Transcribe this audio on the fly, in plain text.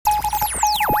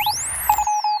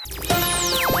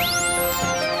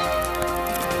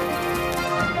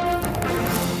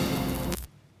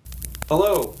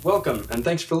Hello, welcome, and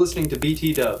thanks for listening to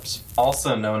BT Dubs.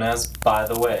 Also known as By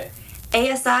the Way.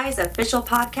 ASI's official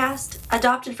podcast,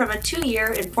 adopted from a 2-year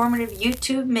informative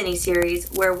YouTube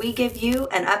miniseries where we give you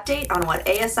an update on what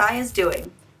ASI is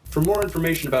doing. For more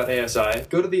information about ASI,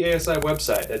 go to the ASI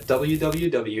website at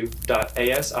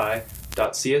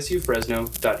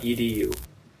www.asi.csufresno.edu.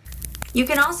 You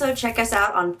can also check us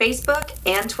out on Facebook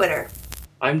and Twitter.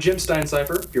 I'm Jim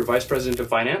Steincypher, your Vice President of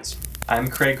Finance. I'm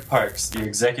Craig Parks, your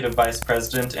Executive Vice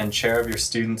President and Chair of your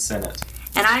Student Senate.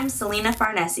 And I'm Selena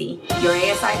Farnesi, your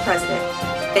ASI President.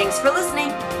 Thanks for listening.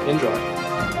 Enjoy.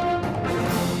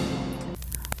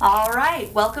 All right,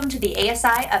 welcome to the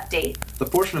ASI Update. The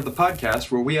portion of the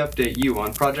podcast where we update you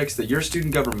on projects that your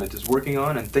student government is working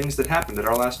on and things that happened at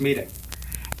our last meeting.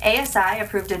 ASI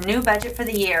approved a new budget for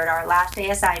the year at our last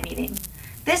ASI meeting.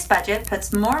 This budget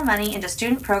puts more money into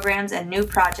student programs and new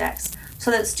projects, so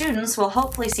that students will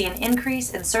hopefully see an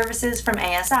increase in services from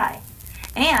ASI.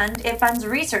 And it funds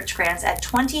research grants at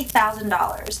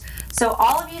 $20,000. So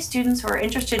all of you students who are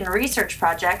interested in research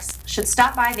projects should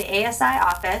stop by the ASI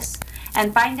office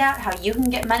and find out how you can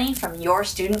get money from your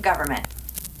student government.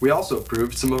 We also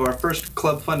approved some of our first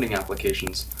club funding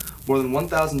applications. More than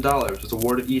 $1,000 was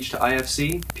awarded each to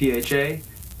IFC, PHA,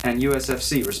 and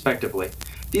USFC, respectively.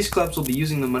 These clubs will be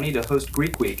using the money to host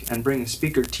Greek Week and bring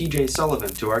speaker TJ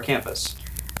Sullivan to our campus.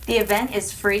 The event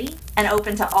is free and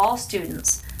open to all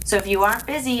students, so if you aren't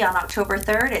busy on October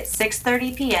 3rd at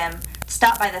 6:30 p.m.,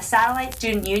 stop by the Satellite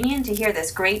Student Union to hear this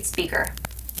great speaker.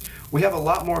 We have a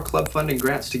lot more club funding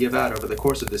grants to give out over the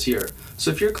course of this year,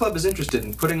 so if your club is interested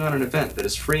in putting on an event that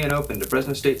is free and open to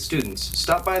Fresno State students,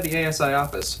 stop by the ASI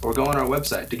office or go on our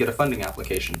website to get a funding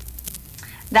application.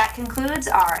 That concludes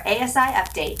our ASI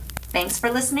Update. Thanks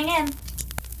for listening in.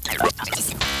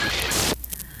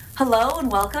 Hello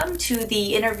and welcome to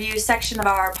the interview section of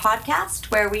our podcast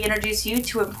where we introduce you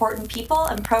to important people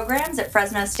and programs at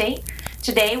Fresno State.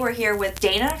 Today we're here with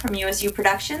Dana from USU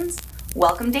Productions.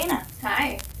 Welcome, Dana.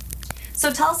 Hi.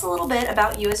 So tell us a little bit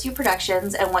about USU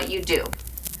Productions and what you do.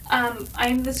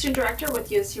 I'm the student director with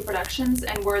USU Productions,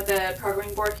 and we're the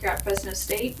programming board here at Fresno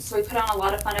State. So we put on a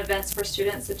lot of fun events for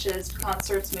students, such as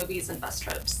concerts, movies, and bus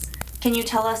trips. Can you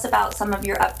tell us about some of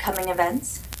your upcoming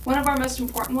events? One of our most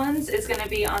important ones is going to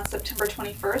be on September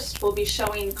 21st. We'll be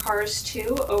showing Cars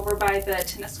 2 over by the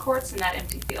tennis courts in that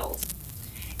empty field.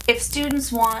 If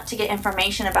students want to get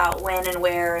information about when and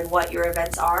where and what your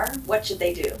events are, what should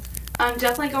they do?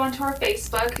 Definitely go onto our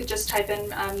Facebook. Just type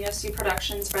in USU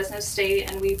Productions Fresno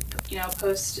State, and we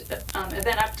post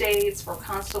event updates. We're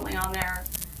constantly on there,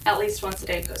 at least once a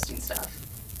day, posting stuff.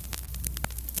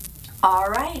 All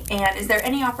right, and is there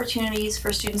any opportunities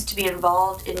for students to be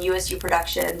involved in USU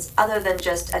Productions other than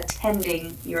just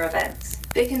attending your events?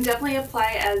 They can definitely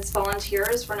apply as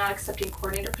volunteers. We're not accepting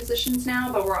coordinator positions now,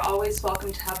 but we're always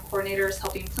welcome to have coordinators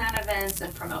helping plan events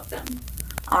and promote them.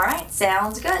 All right,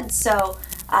 sounds good. So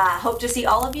hope to see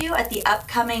all of you at the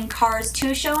upcoming Cars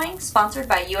 2 showing sponsored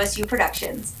by USU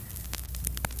Productions.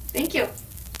 Thank you.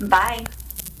 Bye.